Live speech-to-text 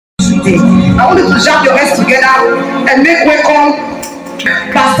Monday. I want you to jump your hands together and make welcome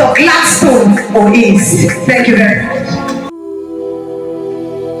Pastor Gladstone Ohis. Thank you very much.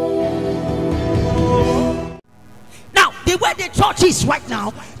 Now, the way the church is right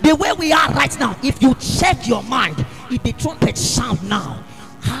now, the way we are right now, if you check your mind, if the trumpet sound now,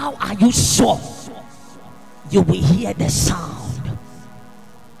 how are you sure you will hear the sound?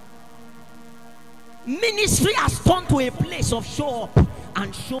 Ministry has turned to a place of show up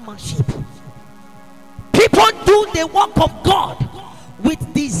and showmanship. People do the work of God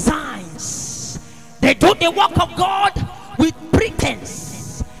with designs. They do the work of God with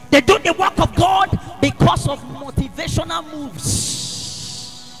pretense. They do the work of God because of motivational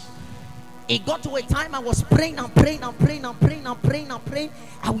moves. It got to a time I was praying and praying and praying and praying and praying and praying.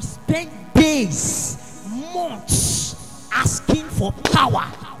 I would spend days, months asking for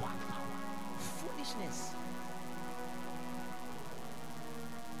power. Foolishness.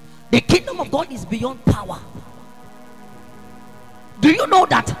 The kingdom of God is beyond power. Do you know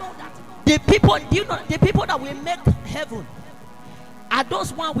that the people, the people that will make heaven are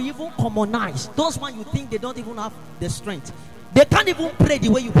those ones we even commonize? Those ones you think they don't even have the strength. They can't even pray the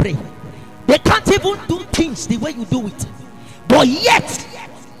way you pray. They can't even do things the way you do it. But yet,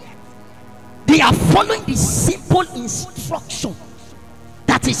 they are following the simple instruction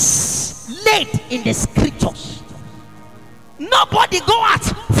that is laid in the scriptures. Nobody go out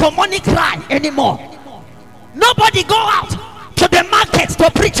for money cry anymore. Nobody go out to the market to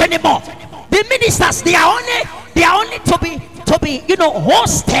preach anymore. The ministers, they are only to be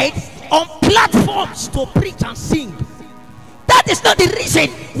hosted on platforms to preach and sing. That is not the reason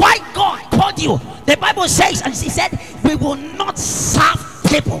why God called you. The Bible says, and he said, we will not serve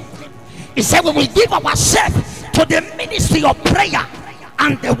people. He said we will give ourselves to the ministry of prayer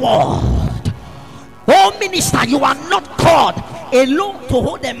and the word. Oh minister, you are not called alone to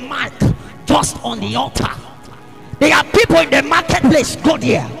hold a mic just on the altar. There are people in the marketplace, go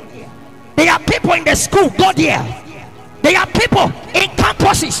there. There are people in the school, go there. There are people in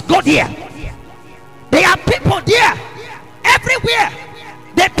campuses, go there. There are people there everywhere.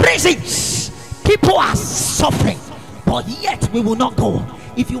 The prisons, people are suffering, but yet we will not go.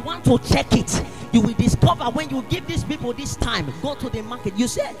 If you want to check it, you will discover when you give these people this time, go to the market. You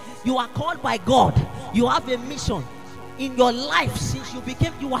say you are called by God, you have a mission in your life. Since you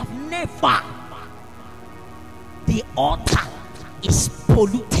became, you have never. The altar is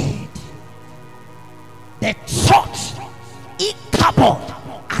polluted. The church, Ichabod,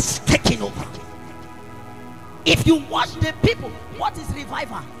 has taken over. If you watch the people, what is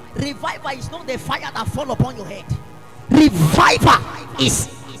revival? Revival is not the fire that fall upon your head. Revival is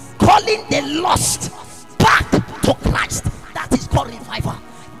calling the lost back to Christ. That is called revival.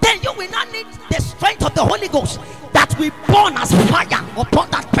 Then you will not need the strength of the Holy Ghost that will burn as fire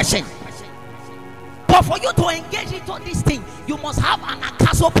upon that person. But for you to engage into this thing, you must have an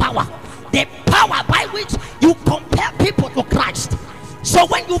acaso power, the power by which you compel people to Christ. So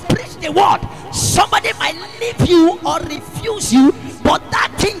when you preach the word, somebody might leave you or refuse you, but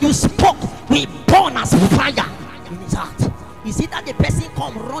that thing you spoke will burn as fire in his heart. Is it that the person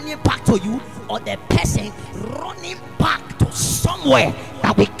come running back to you, or the person running back to somewhere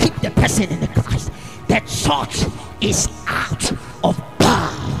that will keep the person in the Christ? The church is out of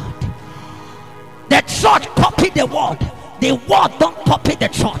bad. The church copied the word don't copy the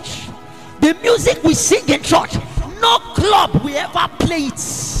church. The music we sing in church, no club will ever play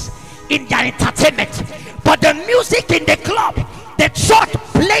it in their entertainment, but the music in the club, the church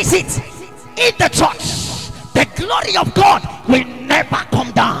plays it in the church. The glory of God will never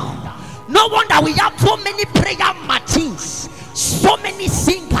come down. No wonder we have so many prayer machines, so many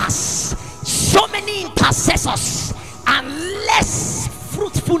singers, so many intercessors, and less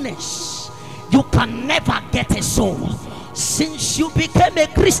fruitfulness. You can never get a soul. Since you became a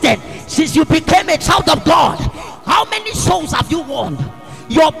Christian, since you became a child of God, how many souls have you won?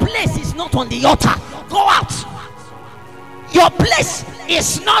 Your place is not on the altar. Go out. Your place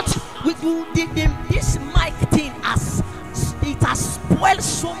is not with you. This mic thing has spoiled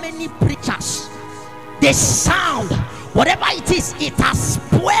so many preachers. The sound, whatever it is, it has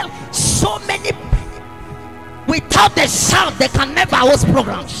spoiled so many. Without the sound, they can never host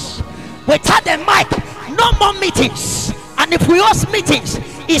programs. Without the mic, no more meetings. And if we host meetings,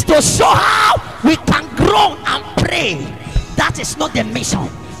 it's to show how we can grow and pray. That is not the mission.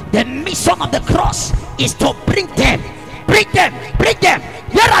 The mission of the cross is to bring them.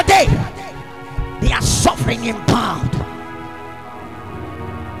 Where are they? They are suffering in bound.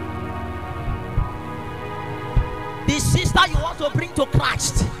 The sister you want to bring to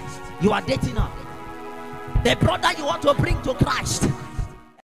Christ, you are dating her. The brother you want to bring to Christ,